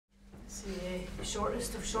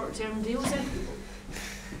shortest of short-term deals then?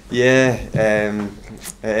 Yeah,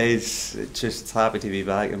 it is. Just happy to be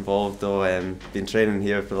back involved though. Been training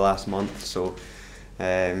here for the last month, so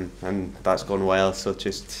and that's gone well. So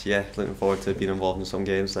just looking forward to being involved in some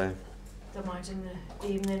games now. I'd imagine the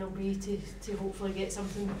aim then will be to hopefully get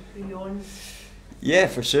something beyond. Yeah,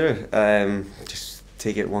 for sure. Just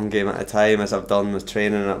take it one game at a time, as I've done with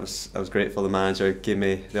training. I was grateful the manager gave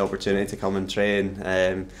me the opportunity to come and train.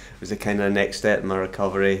 It was a kind of next step in my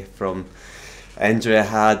recovery from injury I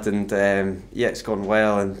had, and it's gone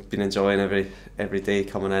well, and been enjoying every day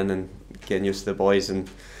coming in and getting used to the boys and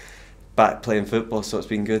back playing football, so it's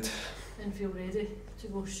been good. And feel ready to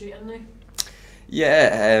go straight in now?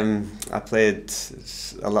 Yeah, I played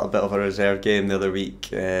a little bit of a reserve game the other week,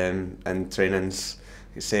 and trainings,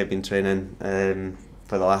 I've been training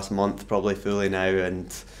for the last month probably fully now,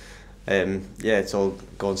 and it's all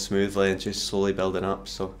gone smoothly and just slowly building up,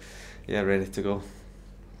 so ready to go.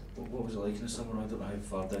 What was it like in the summer? I don't know how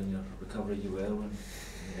far down your recovery you were in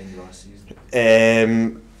your last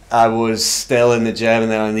season. I was still in the gym,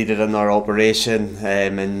 and then I needed another operation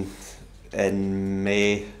in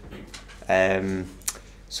May.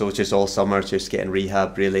 So just all summer just getting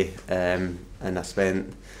rehab really, and I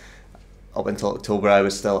spent up until October I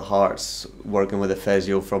was still at Hearts working with a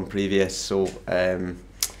physio from previous, so and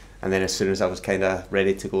then as soon as I was kind of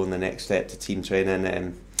ready to go on the next step to team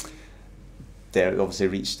training, Derek obviously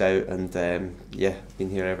reached out, and been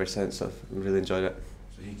here ever since. I've really enjoyed it.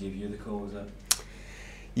 So he gave you the call, was that?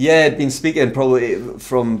 Yeah, I'd been speaking probably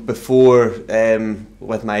from before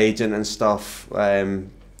with my agent and stuff.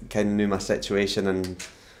 Kind of knew my situation, and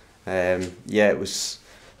it was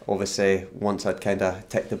obviously once I'd kind of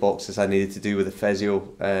ticked the boxes I needed to do with the physio.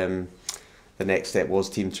 The next step was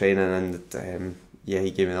team training, and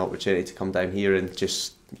he gave me the opportunity to come down here and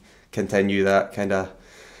just continue that kind of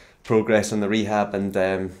progress on the rehab, and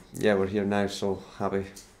we're here now, so happy.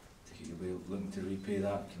 You'll be looking to repay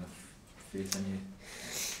that kind of faith in you.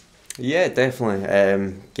 Yeah,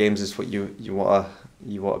 definitely. Games is what you want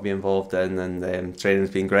to be involved in, and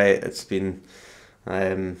training's been great. It's been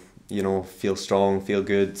feel strong, feel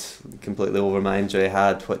good, completely over my injury I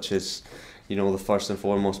had, which is the first and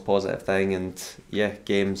foremost positive thing. And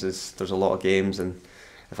games there's a lot of games, and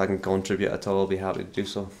if I can contribute at all, I'll be happy to do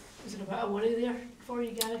so. Is there a bit of worry there for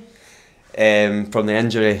you, Gary? From the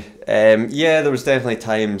injury, there was definitely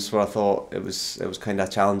times where I thought it was kind of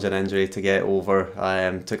a challenging injury to get over.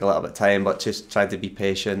 Took a little bit of time, but just tried to be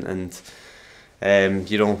patient and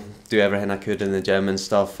do everything I could in the gym and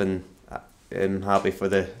stuff. And I'm happy for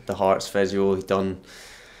the Hearts physio. He done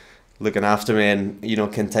looking after me, and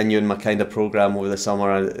continuing my kind of program over the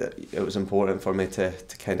summer. It was important for me to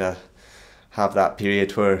kind of have that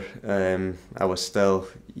period where I was still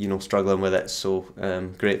struggling with it, so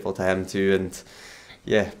grateful to him too, and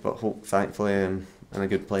but thankfully I'm in a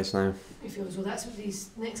good place now. You feel as though that's what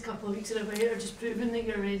these next couple of weeks are about, are just proving that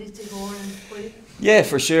you're ready to go on and play? Yeah,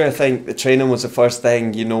 for sure. I think the training was the first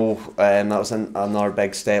thing, that was another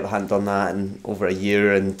big step. I hadn't done that in over a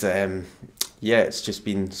year, and it's just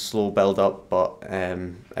been slow build up, but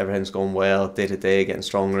everything's gone well day to day, getting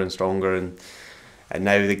stronger and stronger, and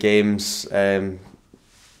now the games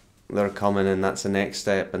they're coming, and that's the next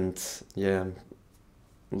step, and I'm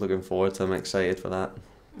looking forward to them. I'm excited for that.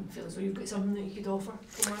 I feel as though you've got something that you could offer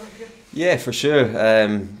from up here? Yeah, for sure.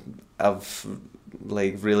 I've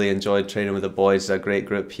really enjoyed training with the boys. They're a great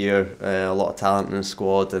group here, a lot of talent in the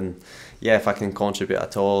squad, and if I can contribute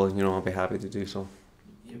at all, I'll be happy to do so.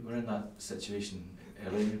 You were in that situation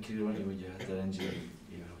early in your career, weren't you, when you had that injury?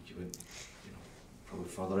 You went probably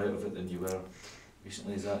further out of it than you were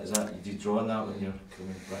recently. Is that did you draw on that when you're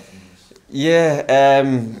coming back from this?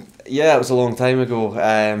 It was a long time ago,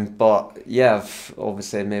 but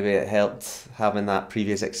obviously maybe it helped having that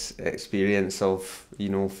previous experience of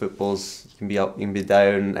football's, you can be up, you can be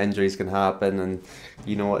down, injuries can happen, and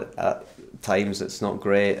at times it's not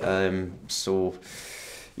great, so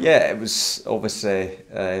it was obviously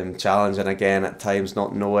challenging again at times,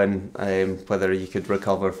 not knowing whether you could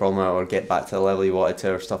recover from it or get back to the level you wanted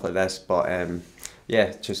to or stuff like this, but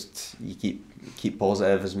just you keep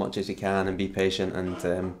positive as much as you can and be patient,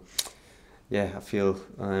 and I feel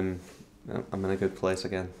I'm in a good place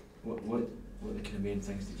again. What the kind of main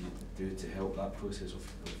things did you do to help that process of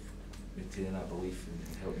maintaining that belief and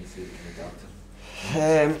help me through the kind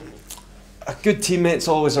of dark? Good teammates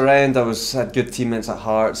always around. I had good teammates at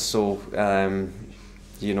Hearts, so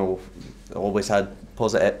always had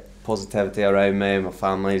positivity around me. My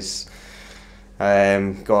family's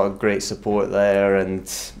got a great support there, and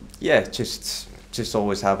just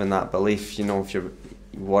always having that belief. If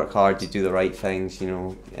work hard, you do the right things. You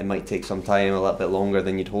know, it might take some time, a little bit longer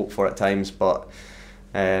than you'd hope for at times, but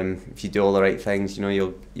if you do all the right things, you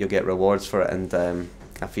know, you'll get rewards for it. And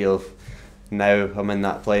I feel now I'm in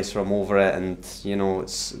that place where I'm over it, and you know,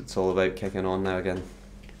 it's all about kicking on now again.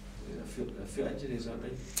 A foot injury, is that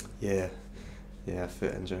right? Yeah,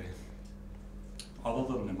 foot injury.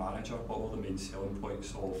 Other than the manager, what were the main selling points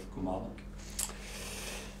of Kilmarnock?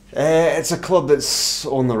 It's a club that's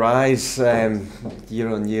on the rise. Year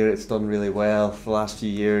on year, it's done really well the last few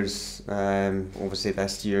years. Obviously,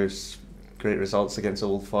 this year's great results against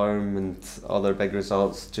Old Firm and other big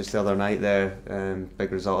results. Just the other night there,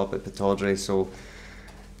 big result up at Pittodrie. So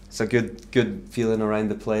it's a good feeling around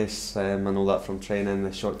the place. I know that from training.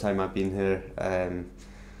 The short time I've been here,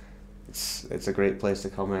 it's a great place to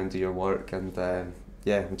come and do your work. And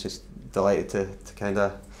yeah, I'm just delighted to kind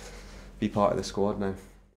of be part of the squad now.